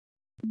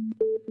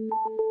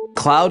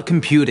Cloud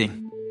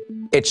computing.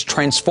 It's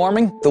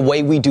transforming the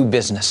way we do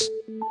business.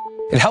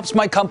 It helps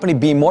my company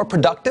be more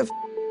productive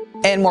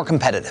and more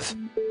competitive.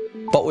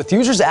 But with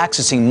users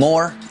accessing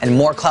more and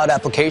more cloud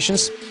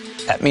applications,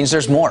 that means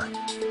there's more.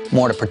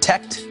 More to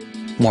protect,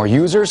 more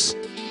users,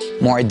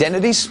 more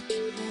identities,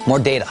 more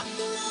data.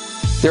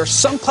 There are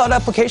some cloud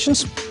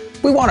applications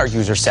we want our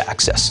users to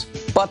access,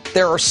 but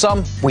there are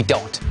some we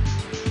don't.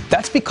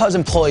 That's because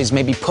employees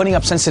may be putting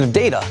up sensitive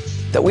data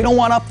that we don't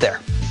want up there,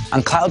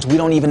 on clouds we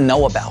don't even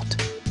know about.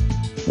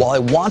 While I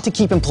want to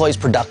keep employees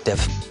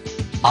productive,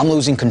 I'm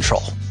losing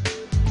control.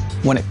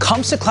 When it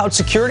comes to cloud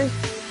security,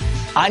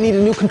 I need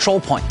a new control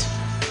point.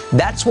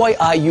 That's why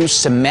I use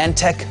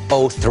Symantec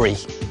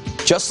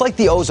O3. Just like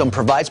the ozone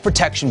provides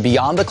protection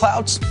beyond the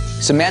clouds,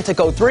 Symantec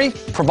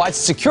O3 provides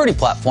a security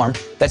platform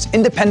that's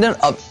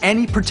independent of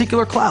any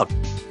particular cloud.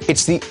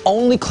 It's the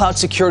only cloud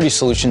security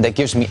solution that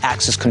gives me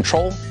access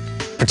control,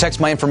 protects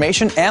my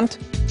information, and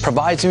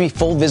provides me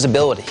full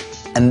visibility.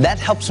 And that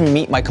helps me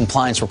meet my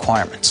compliance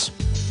requirements.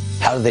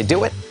 How do they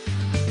do it?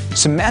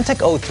 Symantec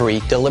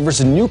O3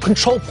 delivers a new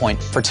control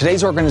point for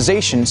today's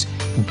organizations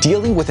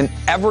dealing with an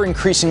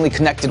ever-increasingly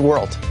connected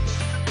world.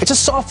 It's a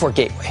software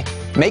gateway,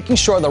 making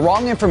sure the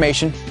wrong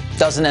information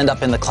doesn't end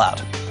up in the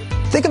cloud.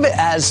 Think of it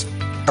as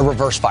a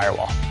reverse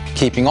firewall,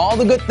 keeping all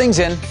the good things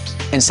in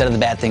instead of the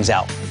bad things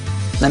out.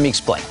 Let me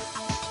explain.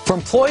 For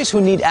employees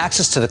who need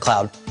access to the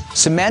cloud,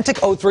 Symantec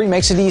O3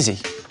 makes it easy.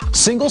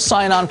 Single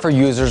sign-on for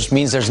users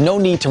means there's no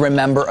need to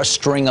remember a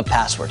string of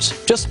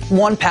passwords. Just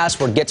one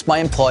password gets my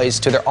employees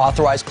to their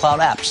authorized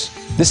cloud apps.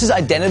 This is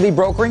identity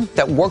brokering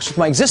that works with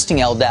my existing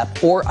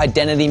LDAP or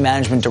identity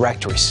management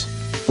directories.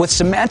 With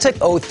Symantec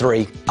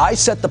O3, I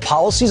set the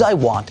policies I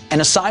want and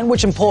assign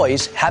which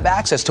employees have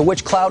access to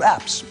which cloud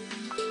apps.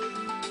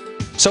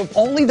 So if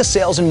only the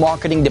sales and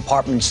marketing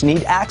departments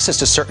need access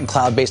to certain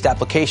cloud-based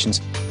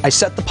applications, I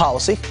set the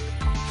policy,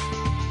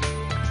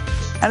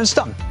 and it's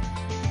done.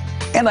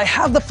 And I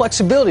have the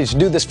flexibility to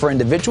do this for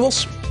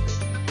individuals,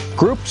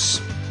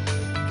 groups,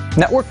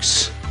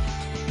 networks,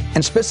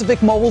 and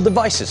specific mobile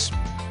devices.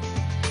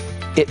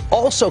 It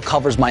also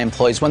covers my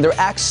employees when they're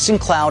accessing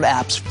cloud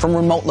apps from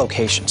remote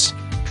locations.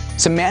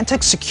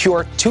 Symantec's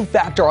secure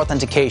two-factor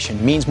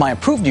authentication means my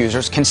approved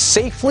users can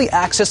safely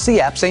access the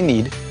apps they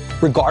need,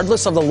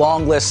 regardless of the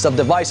long list of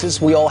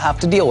devices we all have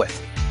to deal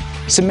with.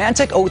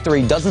 Symantec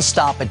O3 doesn't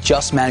stop at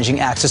just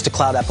managing access to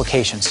cloud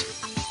applications.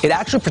 It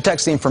actually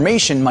protects the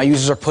information my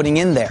users are putting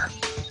in there.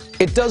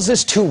 It does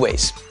this two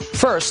ways.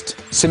 First,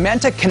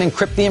 Symantec can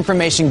encrypt the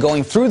information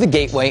going through the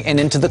gateway and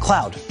into the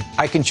cloud.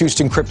 I can choose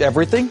to encrypt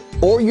everything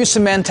or use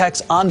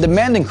Symantec's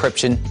on-demand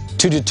encryption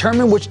to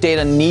determine which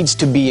data needs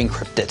to be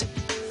encrypted.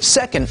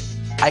 Second,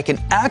 I can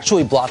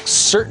actually block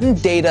certain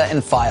data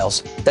and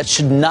files that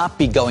should not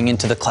be going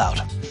into the cloud.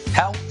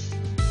 How?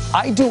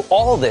 I do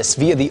all this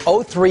via the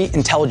O3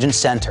 Intelligence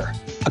Center,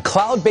 a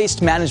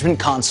cloud-based management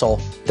console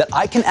that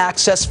I can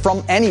access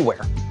from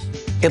anywhere.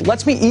 It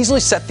lets me easily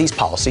set these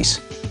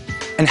policies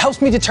and helps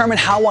me determine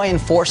how I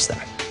enforce them.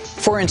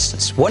 For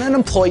instance, when an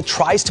employee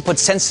tries to put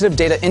sensitive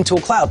data into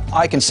a cloud,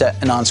 I can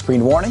set an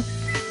on-screen warning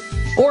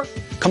or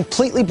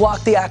completely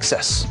block the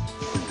access.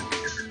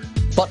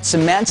 But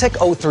Symantec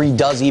O3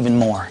 does even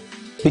more.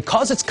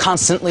 Because it's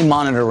constantly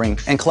monitoring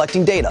and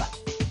collecting data,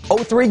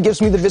 O3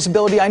 gives me the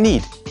visibility I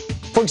need.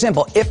 For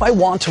example, if I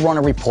want to run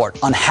a report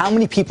on how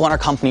many people in our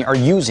company are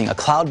using a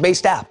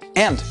cloud-based app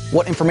and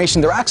what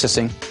information they're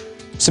accessing,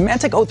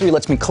 Symantec O3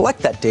 lets me collect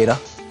that data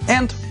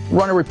and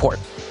run a report.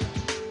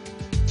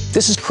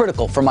 This is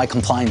critical for my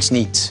compliance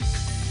needs.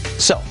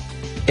 So,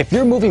 if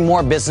you're moving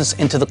more business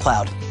into the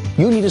cloud,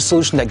 you need a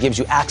solution that gives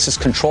you access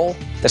control,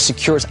 that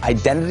secures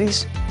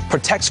identities,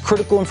 protects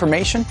critical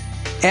information,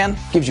 and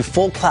gives you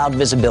full cloud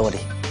visibility.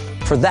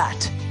 For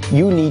that,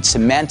 you need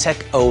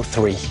Symantec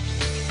O3.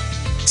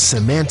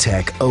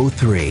 Symantec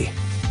O3.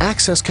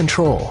 Access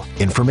control,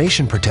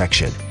 information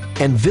protection,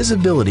 and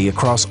visibility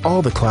across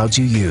all the clouds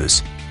you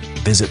use.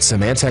 Visit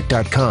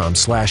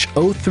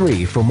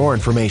Symantec.com/O3 for more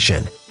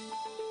information.